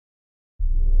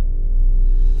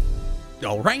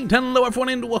Alright, hello everyone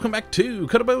and welcome back to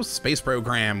Kottabos Space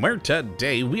Program, where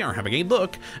today we are having a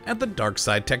look at the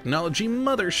DarkSideTechnology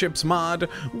MotherShips mod,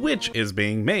 which is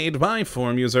being made by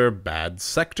forum user Bad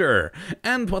Sector.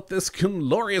 And what this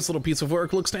glorious little piece of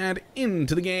work looks to add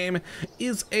into the game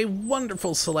is a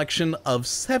wonderful selection of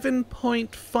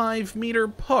 7.5 meter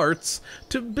parts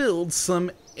to build some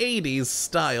 80s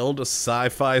styled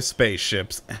sci-fi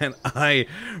spaceships, and I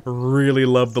really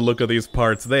love the look of these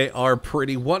parts. They are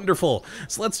pretty wonderful.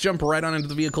 So let's jump right on into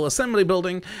the vehicle assembly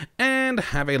building and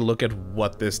have a look at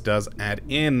what this does add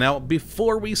in. Now,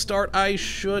 before we start, I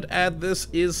should add this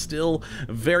is still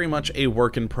very much a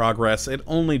work in progress. It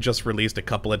only just released a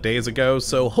couple of days ago,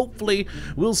 so hopefully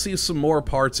we'll see some more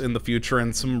parts in the future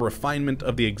and some refinement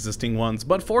of the existing ones.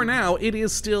 But for now, it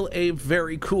is still a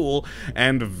very cool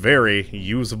and very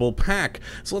usable pack.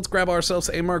 So let's grab ourselves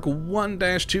a Mark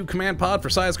 1-2 command pod for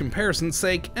size comparison's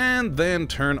sake, and then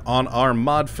turn on our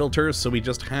mod filters so we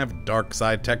just have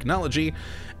DarkSideTechnology.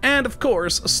 And of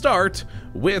course, start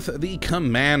with the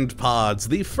command pods,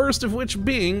 the first of which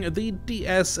being the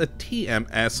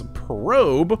DS-TMS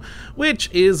Probe,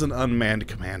 which is an unmanned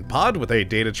command pod with a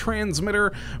data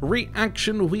transmitter,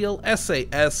 reaction wheel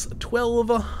SAS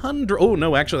 1200, oh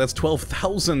no, actually that's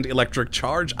 12,000 electric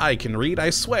charge, I can read,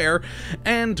 I swear,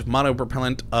 and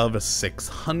monopropellant of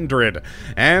 600.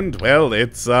 And, well,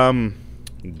 it's,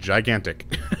 gigantic.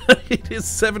 It is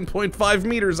 7.5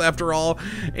 meters after all.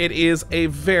 It is a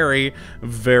very,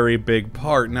 very big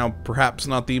part. Now, perhaps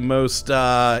not the most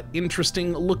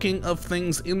interesting looking of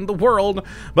things in the world,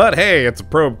 but hey, it's a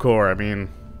probe core. I mean,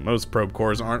 most probe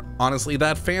cores aren't honestly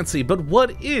that fancy, but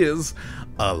what is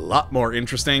a lot more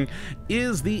interesting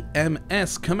is the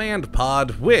MS command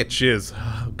pod, which is,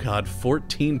 oh god,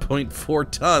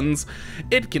 14.4 tons.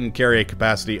 It can carry a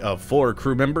capacity of 4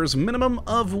 crew members, minimum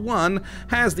of 1,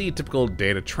 has the typical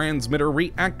data transmitter,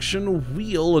 reaction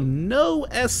wheel, no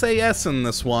SAS in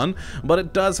this one, but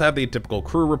it does have the typical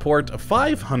crew report,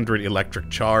 500 electric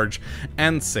charge,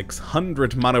 and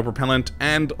 600 monopropellant,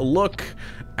 and look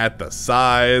at the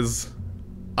size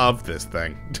of this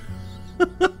thing.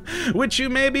 Which you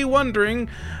may be wondering,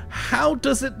 how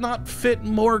does it not fit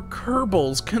more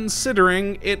Kerbals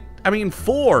considering it, I mean,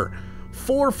 4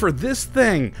 for this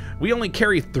thing. We only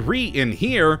carry 3 in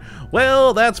here.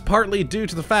 Well, that's partly due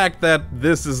to the fact that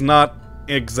this is not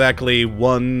exactly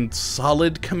one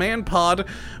solid command pod,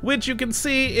 which you can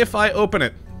see if I open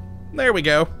it. There we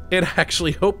go. It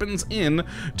actually opens in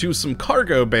to some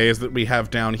cargo bays that we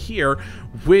have down here,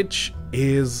 which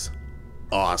is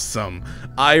awesome.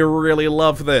 I really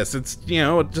love this. It's, you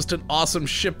know, just an awesome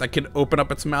ship that can open up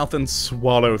its mouth and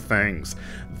swallow things.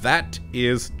 That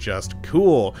is just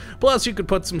cool. Plus, you could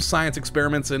put some science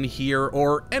experiments in here,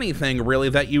 or anything really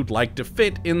that you'd like to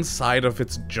fit inside of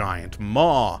its giant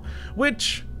maw,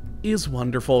 which is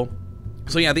wonderful.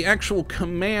 So yeah, the actual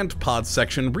command pod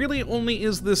section really only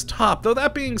is this top, though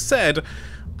that being said,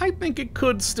 I think it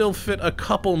could still fit a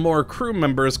couple more crew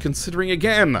members, considering,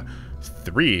 again,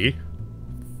 3,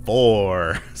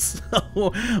 4.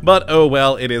 So, but oh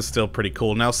well, it is still pretty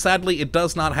cool. Now, sadly, it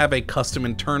does not have a custom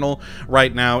internal.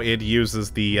 Right now, it uses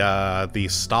the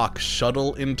stock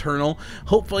shuttle internal.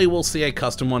 Hopefully, we'll see a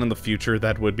custom one in the future.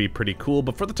 That would be pretty cool.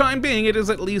 But for the time being, it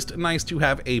is at least nice to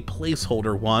have a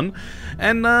placeholder one.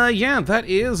 And yeah, that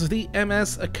is the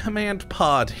MS command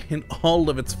pod in all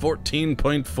of its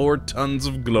 14.4 tons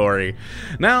of glory.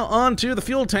 Now, on to the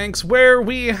fuel tanks, where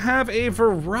we have a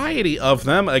variety of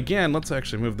them. Again, let's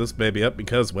actually move this baby up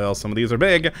because, well, some of these are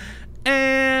big,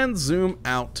 and zoom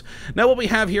out. Now what we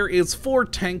have here is 4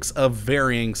 tanks of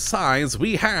varying size.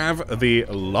 We have the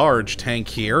large tank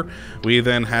here, we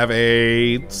then have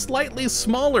a slightly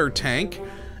smaller tank,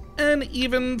 an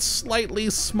even slightly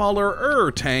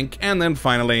smaller tank, and then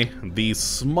finally the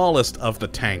smallest of the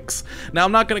tanks. Now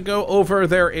I'm not going to go over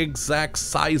their exact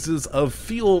sizes of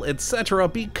fuel, etc.,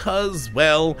 because,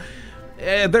 well,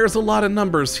 there's a lot of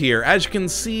numbers here. As you can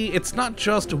see, it's not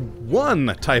just one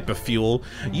type of fuel.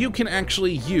 You can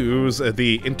actually use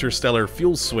the Interstellar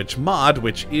fuel switch mod,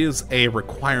 which is a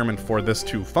requirement for this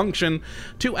to function,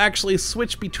 to actually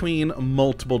switch between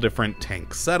multiple different tank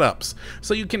setups.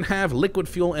 So you can have liquid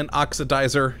fuel and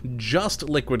oxidizer, just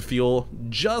liquid fuel,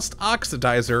 just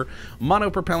oxidizer,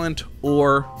 monopropellant,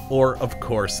 or of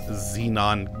course,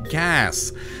 xenon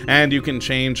gas. And you can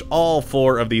change all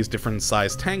 4 of these different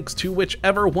size tanks to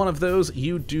whichever one of those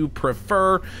you do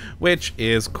prefer, which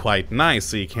is quite nice.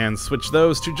 So you can switch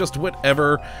those to just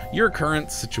whatever your current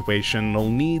situational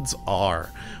needs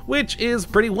are, which is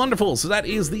pretty wonderful. So that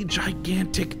is the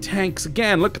gigantic tanks.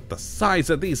 Again, look at the size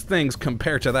of these things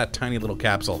compared to that tiny little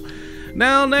capsule.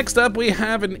 Now, next up, we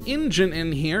have an engine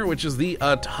in here, which is the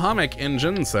atomic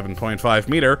engine, 7.5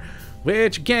 meter,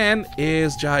 which again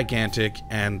is gigantic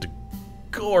and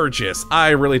gorgeous.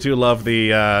 I really do love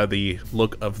the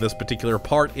look of this particular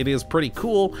part. It is pretty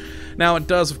cool. Now, it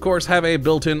does, of course, have a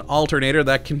built-in alternator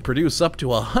that can produce up to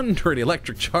 100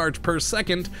 electric charge per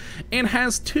second and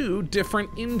has 2 different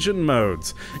engine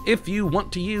modes. If you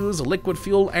want to use liquid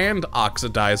fuel and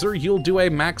oxidizer, you'll do a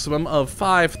maximum of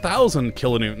 5,000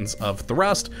 kilonewtons of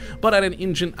thrust, but at an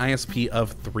engine ISP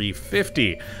of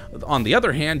 350. On the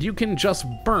other hand, you can just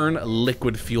burn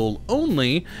liquid fuel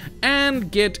only and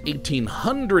get 1,800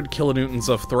 kilonewtons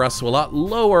of thrust, so a lot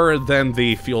lower than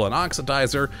the fuel and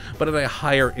oxidizer, but at a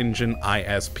higher engine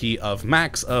ISP of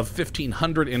max of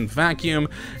 1,500 in vacuum,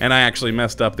 and I actually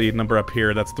messed up the number up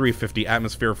here. That's 350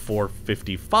 atmosphere,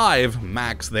 455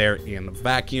 max there in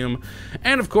vacuum,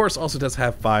 and of course also does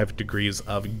have 5 degrees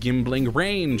of gimbling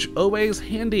range, always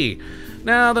handy.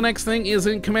 Now, the next thing is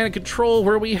in command and control,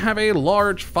 where we have a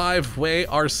large 5-way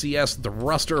RCS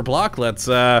thruster block. Let's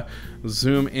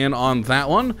zoom in on that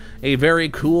one. A very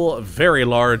cool, very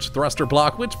large thruster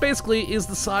block, which basically is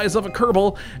the size of a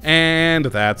Kerbal, and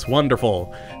that's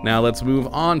wonderful. Now let's move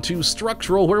on to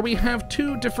structural, where we have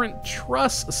 2 different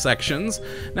truss sections.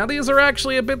 Now, these are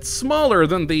actually a bit smaller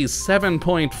than the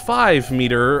 7.5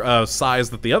 meter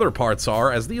size that the other parts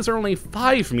are, as these are only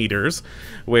 5 meters,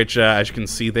 which, as you can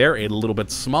see there, a little bit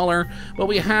smaller. But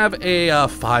we have a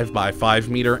 5 by 5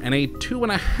 meter and a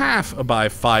 2.5 by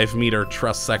 5 meter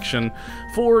truss section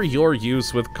for your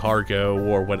use with cargo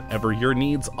or whatever your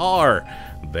needs are.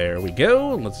 There we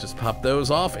go. Let's just pop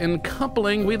those off. In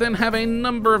coupling, we then have a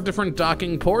number of different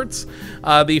docking ports.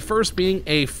 The first being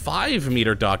a 5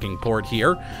 meter docking port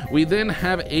here. We then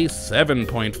have a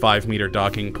 7.5 meter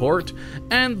docking port,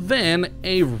 and then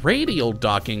a radial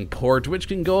docking port, which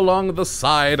can go along the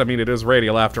side. I mean, it is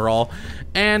radial after all,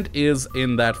 and is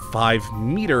in that 5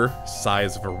 meter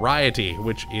size variety,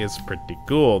 which is pretty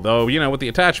cool. Though, you know, with the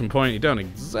attachment point, you don't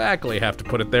exactly have to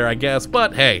put it there, I guess,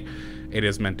 but hey, it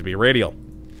is meant to be radial.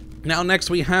 Now, next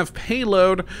we have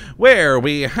Payload, where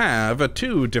we have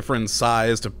 2 different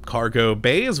sized cargo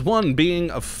bays, one being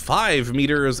 5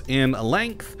 meters in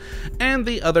length, and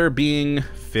the other being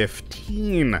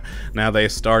 15. Now, they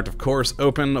start, of course,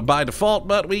 open by default,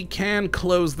 but we can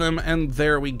close them, and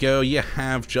there we go. You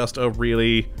have just a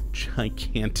really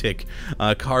gigantic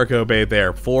cargo bay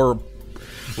there for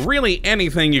really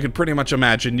anything you could pretty much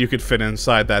imagine you could fit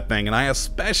inside that thing. And I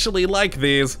especially like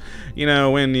these, you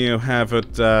know, when you have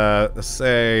it,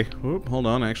 say, whoop, hold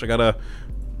on, I actually gotta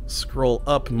scroll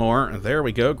up more. There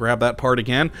we go, grab that part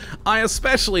again. I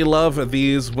especially love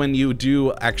these when you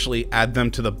do actually add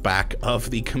them to the back of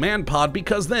the command pod,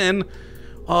 because then,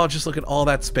 oh, just look at all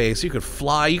that space. You could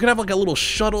fly, you could have like a little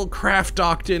shuttlecraft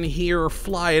docked in here, or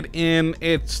fly it in.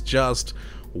 It's just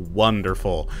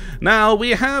wonderful. Now,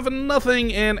 we have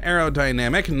nothing in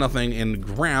aerodynamic, nothing in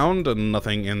ground,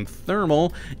 nothing in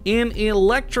thermal. In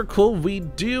electrical, we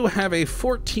do have a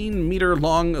 14-meter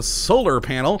long solar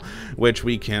panel, which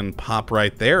we can pop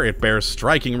right there. It bears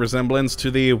striking resemblance to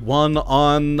the one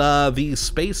on the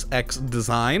SpaceX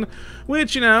design,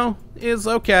 which, you know, is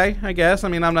okay, I guess. I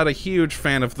mean, I'm not a huge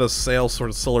fan of the sail sort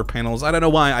of solar panels. I don't know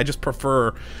why. I just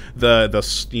prefer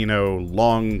the you know,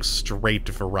 long, straight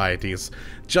varieties.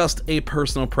 Just a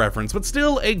personal preference, but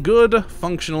still a good,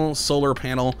 functional solar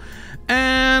panel.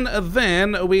 And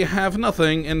then we have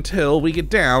nothing until we get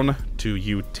down to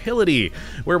utility,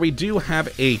 where we do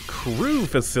have a crew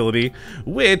facility,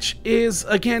 which is,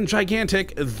 again,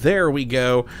 gigantic. There we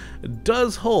go.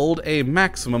 Does hold a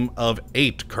maximum of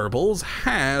 8 Kerbals,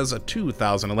 has a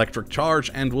 2,000 electric charge,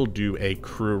 and will do a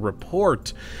crew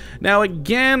report. Now,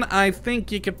 again, I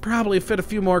think you could probably fit a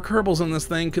few more Kerbals in this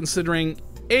thing, considering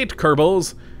 8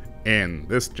 Kerbals in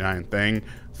this giant thing,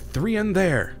 3 in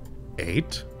there,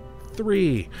 8,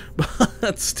 3,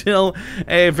 but still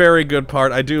a very good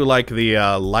part. I do like the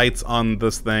lights on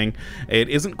this thing. It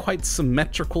isn't quite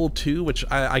symmetrical too, which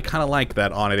I kind of like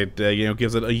that on it. It you know,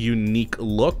 gives it a unique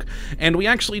look. And we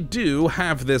actually do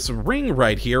have this ring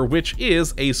right here, which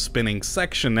is a spinning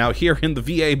section. Now, here in the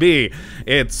VAB,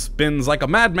 it spins like a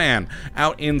madman.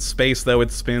 Out in space, though,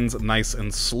 it spins nice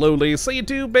and slowly. So you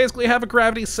do basically have a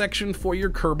gravity section for your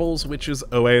Kerbals, which is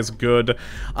always good.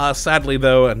 Sadly,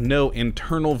 though, no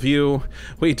internal view.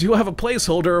 We do have a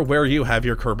placeholder where you have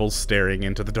your Kerbals staring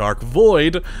into the dark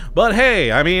void, but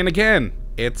hey, I mean, again,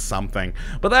 it's something.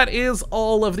 But that is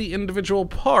all of the individual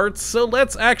parts, so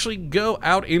let's actually go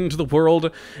out into the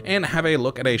world and have a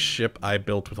look at a ship I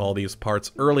built with all these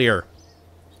parts earlier.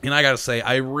 And I gotta say,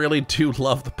 I really do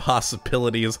love the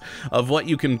possibilities of what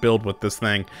you can build with this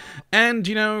thing. And,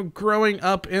 you know, growing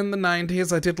up in the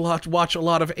 90s, I did watch a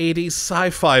lot of 80s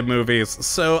sci-fi movies,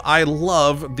 so I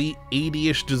love the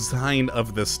 80ish design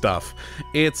of this stuff.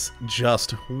 It's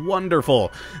just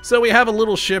wonderful. So we have a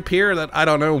little ship here that I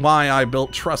don't know why I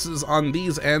built trusses on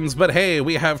these ends, but hey,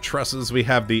 we have trusses, we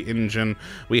have the engine,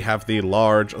 we have the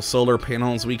large solar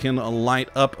panels, we can light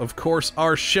up, of course,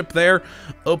 our ship there,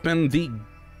 open the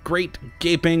great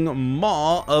gaping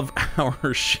maw of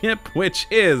our ship, which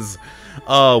is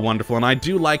wonderful. And I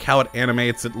do like how it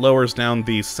animates. It lowers down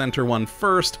the center one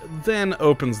first, then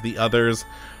opens the others.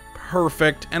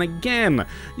 Perfect. And again,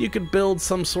 you could build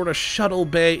some sort of shuttle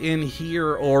bay in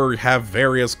here or have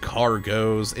various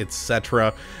cargoes,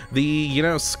 etc. The, you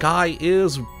know, sky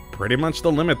is pretty much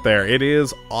the limit there. It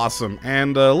is awesome,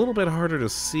 and a little bit harder to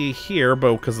see here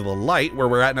because of the light where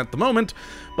we're at the moment,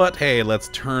 but hey, let's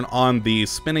turn on the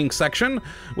spinning section,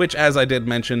 which, as I did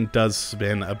mention, does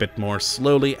spin a bit more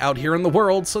slowly out here in the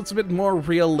world, so it's a bit more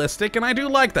realistic, and I do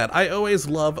like that. I always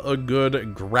love a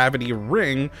good gravity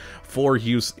ring for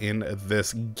use in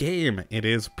this game. It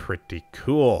is pretty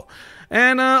cool.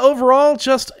 And overall,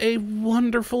 just a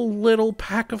wonderful little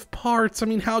pack of parts. I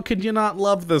mean, how could you not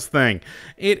love this thing?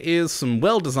 It is some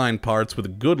well-designed parts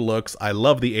with good looks. I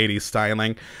love the 80s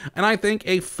styling, and I think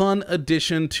a fun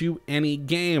addition to any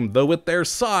game. Though with their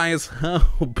size,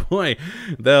 oh boy,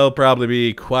 they'll probably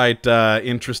be quite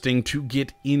interesting to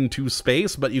get into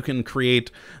space, but you can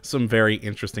create some very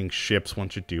interesting ships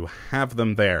once you do have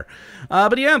them there.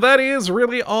 But yeah, that is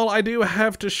really all I do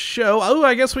have to show. Oh,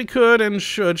 I guess we could and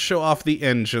should show off the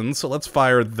engines, so let's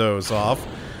fire those off.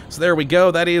 So there we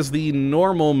go. That is the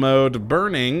normal mode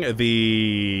burning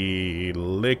the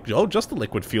just the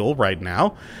liquid fuel right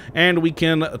now, and we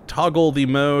can toggle the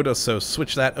mode, so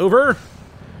switch that over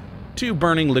to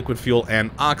burning liquid fuel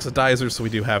and oxidizer, so we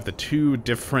do have the two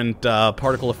different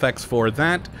particle effects for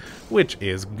that, which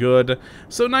is good.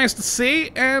 So nice to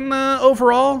see, and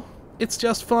overall, it's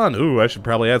just fun. Ooh, I should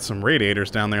probably add some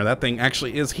radiators down there. That thing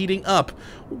actually is heating up.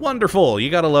 Wonderful. You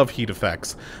gotta love heat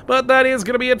effects. But that is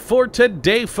gonna be it for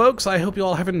today, folks. I hope you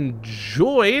all have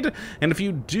enjoyed. And if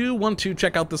you do want to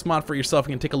check out this mod for yourself,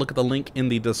 you can take a look at the link in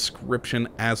the description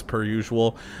as per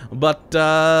usual. But,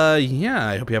 yeah,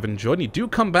 I hope you have enjoyed. And you do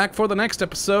come back for the next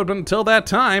episode. But until that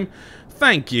time,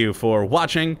 thank you for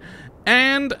watching.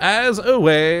 And as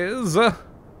always, have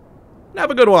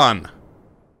a good one.